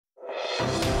Welcome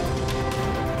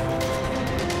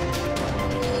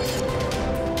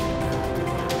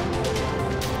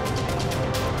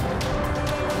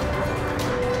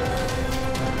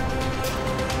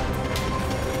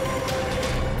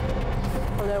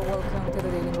to the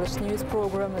Daily English News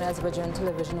program on Azərbaycan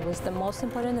Televiziya with the most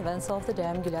important events of the day.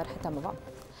 I'm Gülər Hətamova.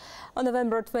 On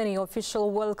November 20,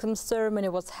 official welcome ceremony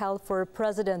was held for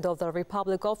President of the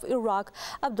Republic of Iraq,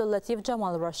 Abdullatif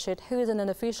Jamal Rashid, who is on an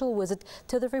official visit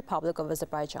to the Republic of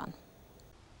Azerbaijan.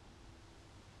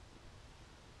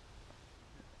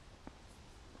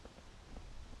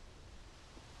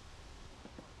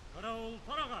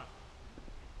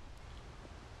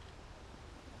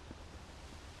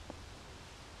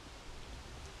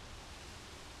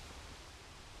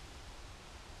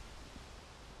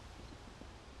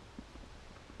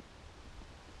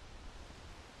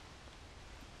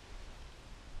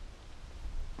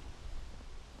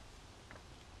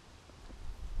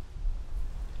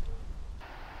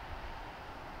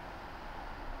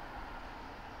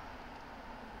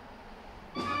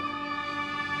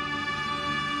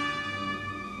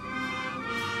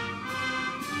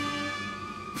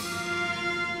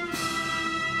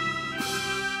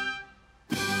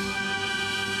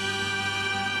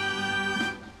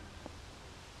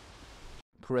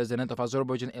 President of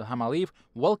Azerbaijan İlham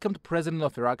welcomed President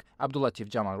of Iraq Abdullatif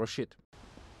Jamal Rashid.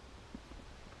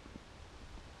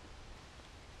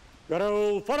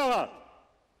 Qaravul farağa,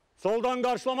 soldan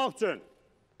qarşılamaq üçün.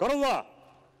 Qaravula,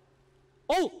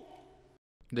 ol!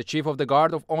 The Chief of the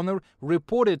Guard of Honor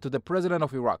reported to the President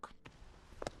of Iraq.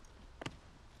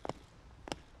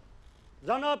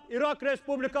 Cənab İraq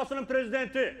Respublikasının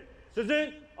Prezidenti,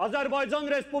 sizin Azərbaycan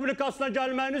Respublikasına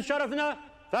gəlməyiniz şərəfinə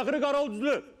fəxri qaravul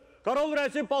düzülüb. Qaravul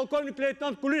rəisi Polkovnik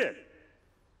Leytenant Quliyev.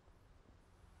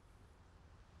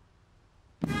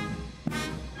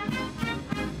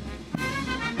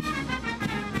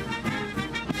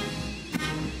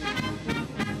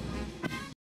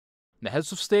 The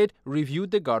heads of state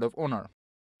reviewed the Guard of Honor.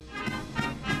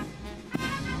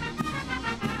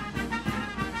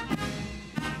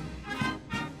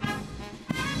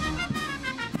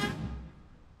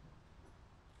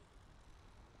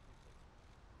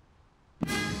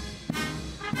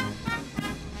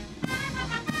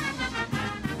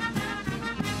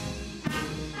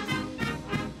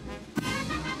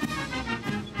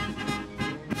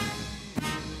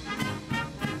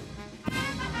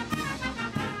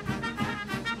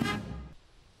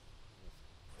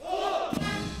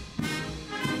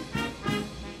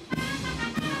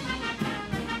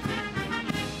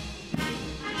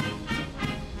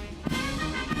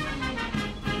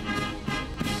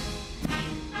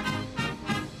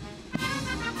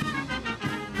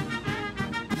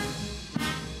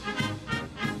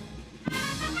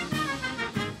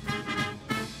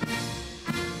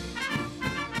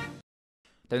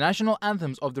 The national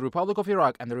anthems of the Republic of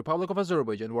Iraq and the Republic of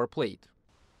Azerbaijan were played.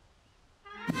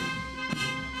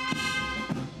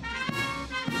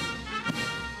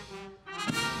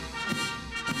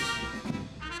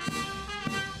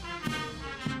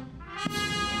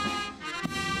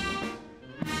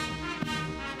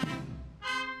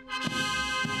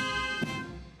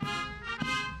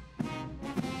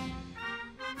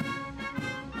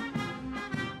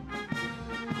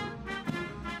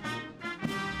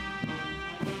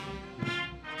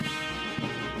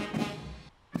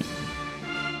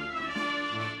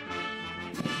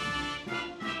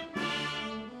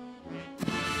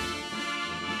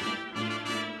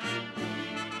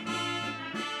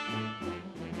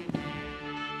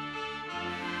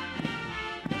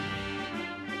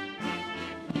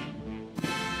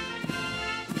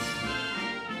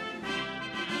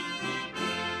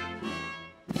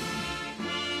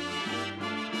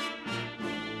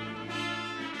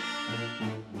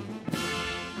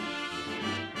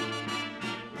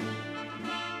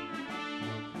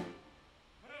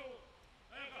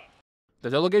 The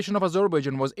delegation of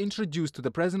Azerbaijan was introduced to the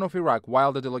President of Iraq,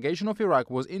 while the delegation of Iraq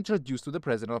was introduced to the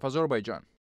President of Azerbaijan.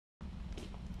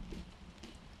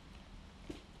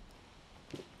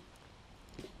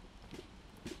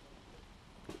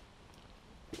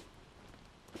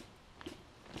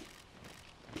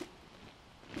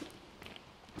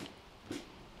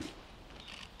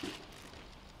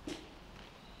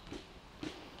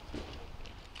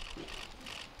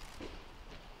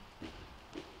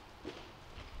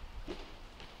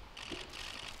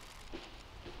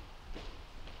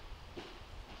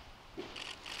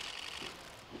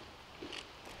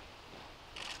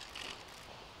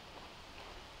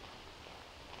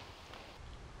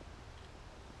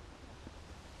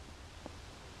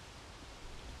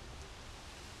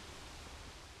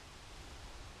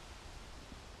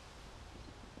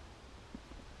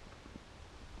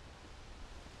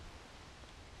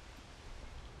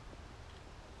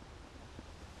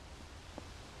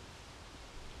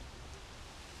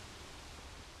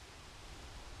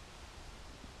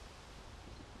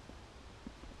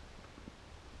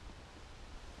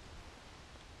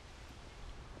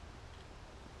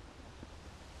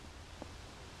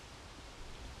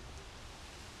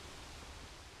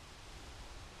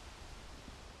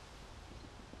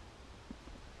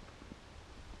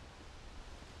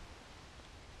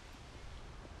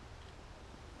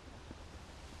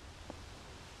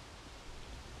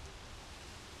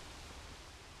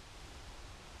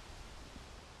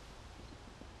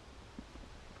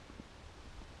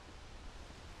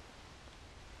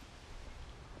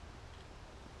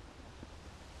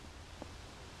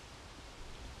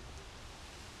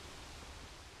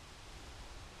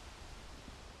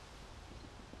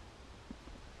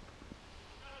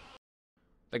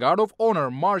 The Guard of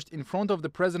Honor marched in front of the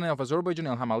President of Azerbaijan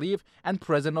Ilham and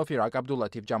President of Iraq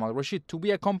Abdulatif Jamal Rashid to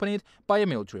be accompanied by a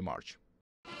military march.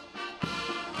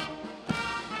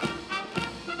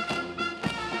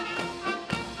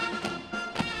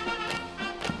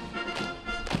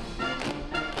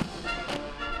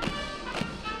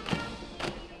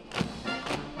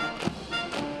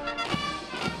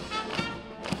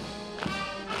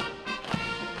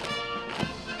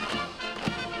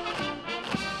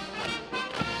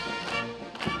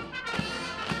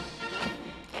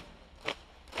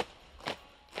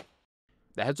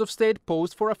 The heads of state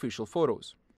posed for official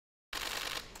photos.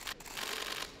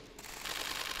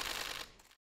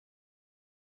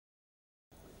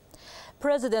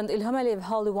 President Ilham Aliyev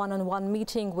held a one-on-one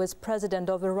meeting with President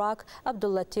of Iraq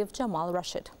Abdulatif Jamal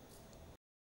Rashid.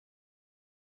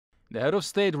 The head of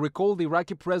state recalled the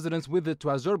Iraqi president's visit to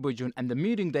Azerbaijan and the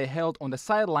meeting they held on the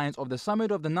sidelines of the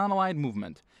summit of the non-aligned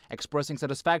movement. Expressing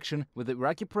satisfaction with the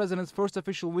Iraqi president's first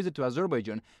official visit to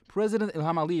Azerbaijan, President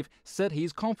Ilham Aliyev said he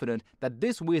is confident that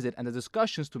this visit and the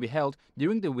discussions to be held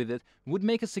during the visit would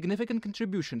make a significant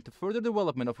contribution to further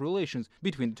development of relations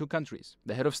between the two countries.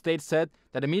 The head of state said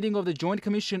that a meeting of the Joint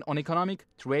Commission on Economic,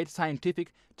 Trade,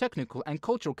 Scientific, Technical and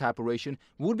Cultural Cooperation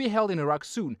would be held in Iraq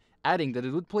soon, adding that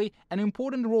it would play an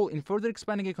important role in further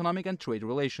expanding economic and trade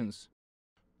relations.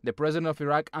 The president of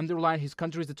Iraq underlined his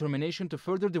country's determination to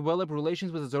further develop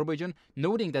relations with Azerbaijan,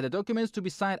 noting that the documents to be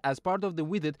signed as part of the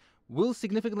visit will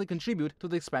significantly contribute to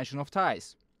the expansion of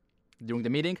ties. During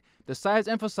the meeting, the sides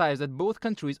emphasized that both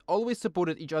countries always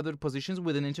supported each other's positions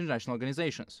within international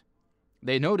organizations.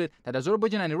 They noted that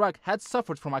Azerbaijan and Iraq had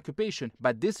suffered from occupation,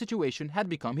 but this situation had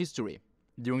become history.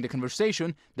 During the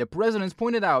conversation, the presidents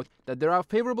pointed out that there are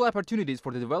favorable opportunities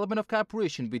for the development of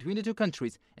cooperation between the two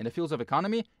countries in the fields of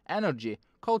economy, energy,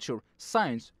 culture,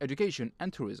 science, education,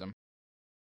 and tourism.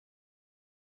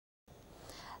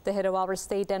 The head of our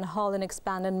state then held an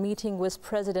expanded meeting with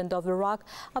President of Iraq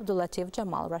Abdulatif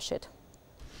Jamal Rashid.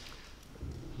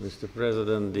 Mr.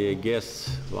 President, dear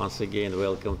guests, once again,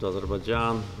 welcome to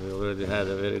Azerbaijan. We already had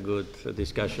a very good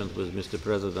discussion with Mr.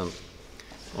 President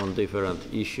on different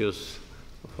issues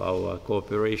of our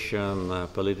cooperation,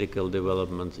 political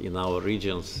development in our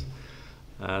regions.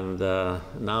 And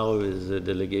now the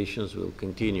delegations will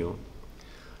continue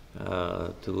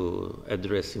to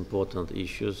address important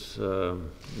issues.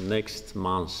 Next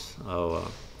month, our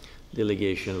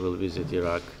delegation will visit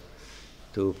Iraq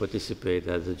to participate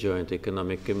at the Joint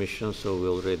Economic Commission, so we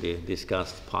already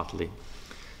discussed partly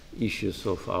issues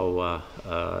of our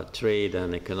trade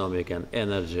and economic and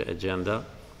energy agenda.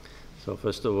 So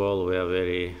first of all, we are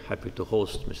very happy to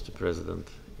host Mr. President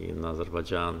in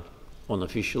Azerbaijan on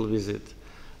official visit,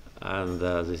 and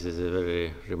this is a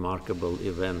very remarkable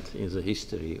event in the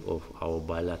history of our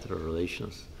bilateral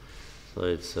relations. So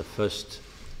it's the first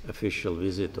official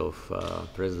visit of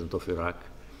President of Iraq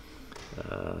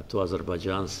to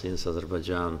Azerbaijan since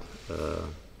Azerbaijan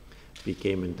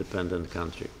became an independent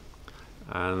country.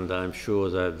 And I'm sure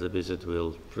that the visit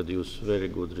will produce very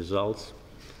good results.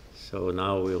 So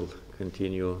now we'll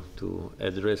continue to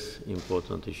address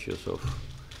important issues of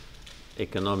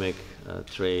economic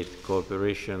trade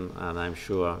cooperation, and I'm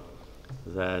sure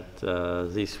that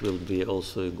this will be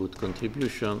also a good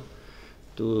contribution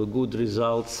to good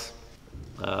results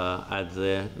at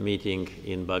the meeting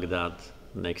in Baghdad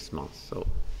next month. So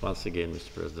once again,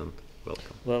 Mr. President,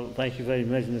 welcome. Well, thank you very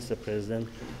much, Mr. President.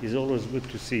 It's always good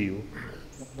to see you,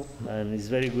 and it's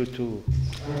very good to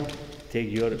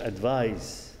take your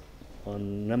advice on a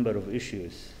number of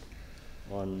issues,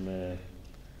 on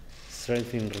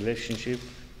strengthening relationship,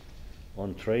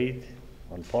 on trade,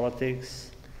 on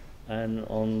politics, and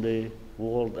on the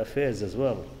world affairs as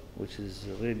well, which is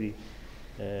really,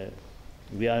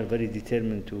 we are very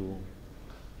determined to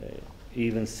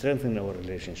even strengthen our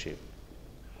relationship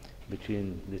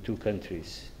between the two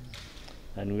countries.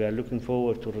 And we are looking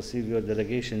forward to receive your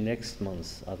delegation next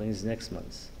month. I think it's next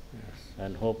month. Yes.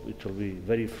 And hope it will be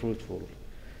very fruitful.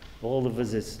 All the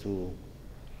visits to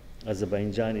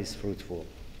Azerbaijan is fruitful.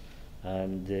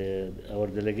 And our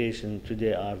delegation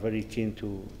today are very keen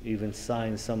to even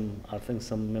sign some, I think,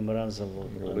 some memorandums of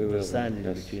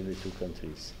understanding between the two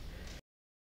countries.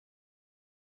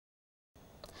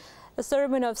 A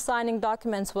ceremony of signing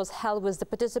documents was held with the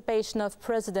participation of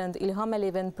President Ilham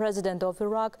Aliyev and President of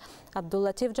Iraq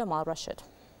Abdulatif Jamal Rashid.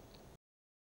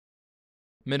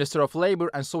 Minister of Labor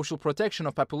and Social Protection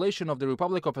of Population of the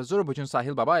Republic of Azerbaijan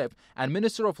Sahil Babayev and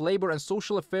Minister of Labor and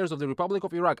Social Affairs of the Republic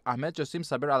of Iraq Ahmed Jassim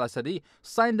Sabir Al-Asadi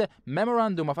signed the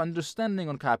Memorandum of Understanding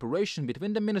on Cooperation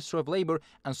between the Minister of Labor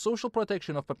and Social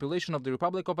Protection of Population of the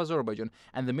Republic of Azerbaijan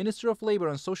and the Minister of Labor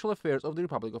and Social Affairs of the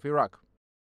Republic of Iraq.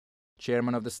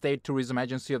 Chairman of the State Tourism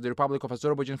Agency of the Republic of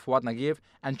Azerbaijan Fuat Nagiev,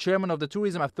 and Chairman of the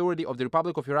Tourism Authority of the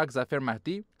Republic of Iraq Zafer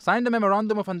Mahdi signed a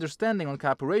Memorandum of Understanding on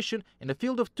cooperation in the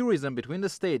field of tourism between the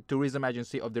State Tourism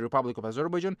Agency of the Republic of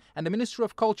Azerbaijan and the Ministry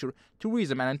of Culture,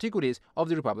 Tourism and Antiquities of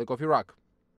the Republic of Iraq.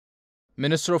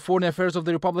 Minister of Foreign Affairs of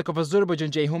the Republic of Azerbaijan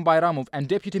Ceyhun Bayramov and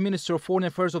Deputy Minister of Foreign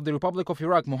Affairs of the Republic of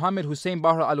Iraq Mohammed Hussein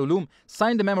Bahra Al-Ulum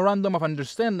signed a Memorandum of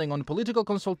Understanding on political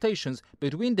consultations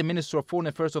between the Minister of Foreign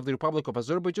Affairs of the Republic of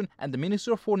Azerbaijan and the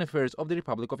Minister of Foreign Affairs of the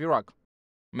Republic of Iraq.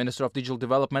 Minister of Digital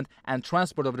Development and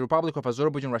Transport of the Republic of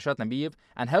Azerbaijan Rashad Nabiyev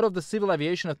and Head of the Civil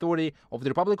Aviation Authority of the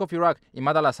Republic of Iraq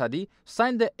Imad Al-Asadi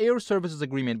signed the Air Services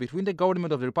Agreement between the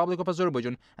Government of the Republic of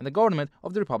Azerbaijan and the Government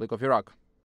of the Republic of Iraq.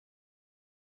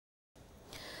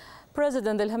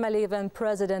 President Ilham Aliyev and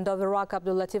President of Iraq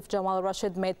Abdul Latif Jamal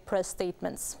Rashid made press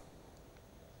statements.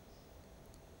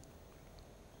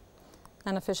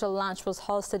 An official lunch was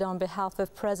hosted on behalf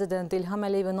of President Ilham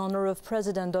Aliyev in honor of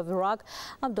President of Iraq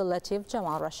Abdul Latif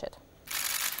Jamal Rashid.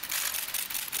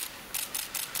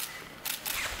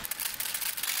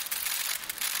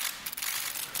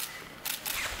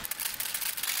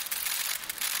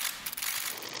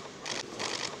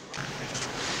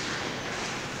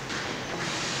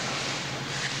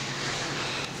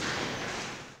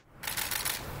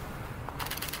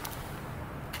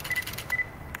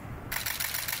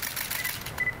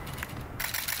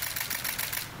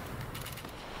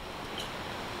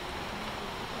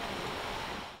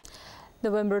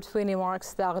 November 20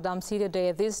 marks the AzTV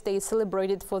Day. This day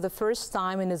celebrated for the first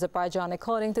time in Azerbaijan.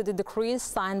 According to the decree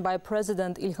signed by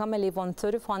President Ilham Aliyev on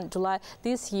 31 July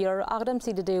this year,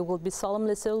 AzTV Day will be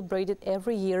solemnly celebrated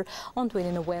every year on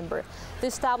 20 November. The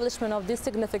establishment of this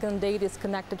significant date is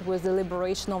connected with the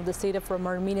liberation of the city from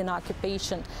Armenian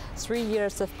occupation. 3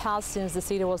 years have passed since the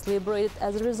city was liberated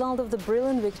as a result of the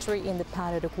brilliant victory in the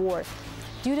Patriotic War.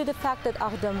 Due to the fact that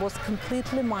Aghdam was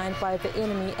completely mined by the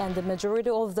enemy and the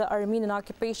majority of the Armenian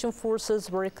occupation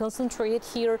forces were concentrated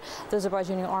here, the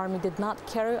Azerbaijani army did not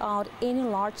carry out any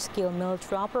large-scale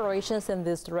military operations in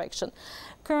this direction.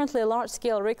 Currently,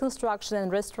 large-scale reconstruction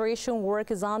and restoration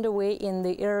work is underway in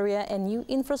the area and new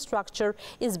infrastructure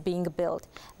is being built.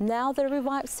 Now the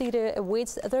revived city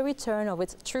awaits the return of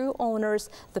its true owners,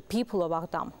 the people of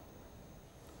Aghdam.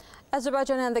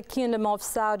 Azerbaijan and the Kingdom of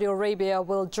Saudi Arabia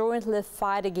will jointly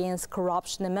fight against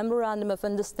corruption. A memorandum of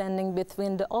understanding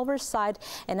between the Oversight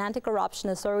and Anti-Corruption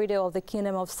Authority of the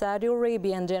Kingdom of Saudi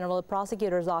Arabia and General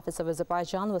Prosecutor's Office of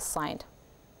Azerbaijan was signed.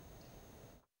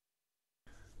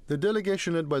 The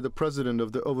delegation led by the President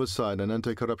of the Oversight and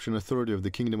Anti-Corruption Authority of the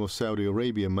Kingdom of Saudi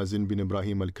Arabia, Mazin bin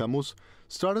Ibrahim Al-Kamus,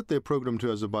 started their program to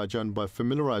Azerbaijan by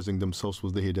familiarizing themselves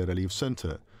with the Heydar Aliyev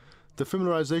Center. The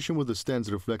familiarization with the stands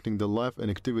reflecting the life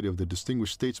and activity of the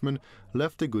distinguished statesman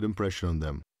left a good impression on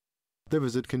them. The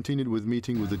visit continued with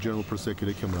meeting with the General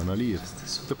Prosecutor Kamran Aliyev.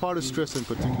 The party stressed in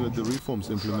particular the reforms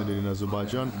implemented in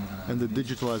Azerbaijan and the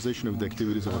digitalization of the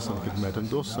activities of Hasan Khidmat and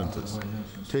DOS centers.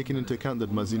 Taking into account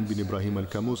that Mazin bin Ibrahim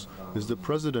Al-Kamus is the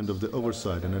President of the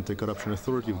Oversight and Anti-Corruption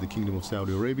Authority of the Kingdom of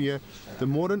Saudi Arabia, the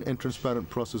modern and transparent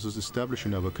processes established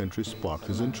in our country sparked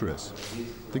his interest.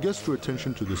 The guest drew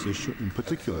attention to this issue in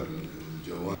particular.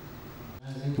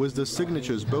 With the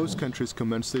signatures, both countries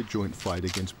commenced their joint fight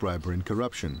against bribery and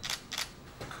corruption.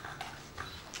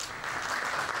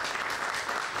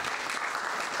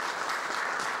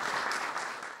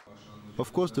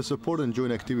 Of course, the support and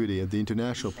joint activity at the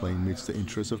international plane meets the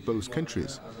interests of both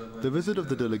countries. The visit of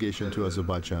the delegation to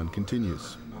Azerbaijan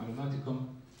continues.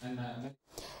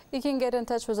 You can get in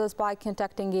touch with us by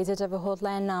contacting AzTV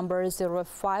hotline number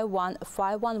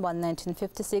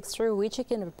 051-511-1956, through which you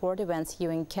can report events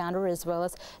you encounter as well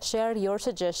as share your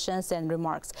suggestions and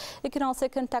remarks. You can also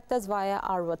contact us via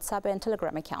our WhatsApp and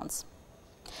Telegram accounts.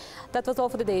 That was all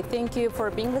for today. Thank you for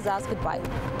being with us. Goodbye.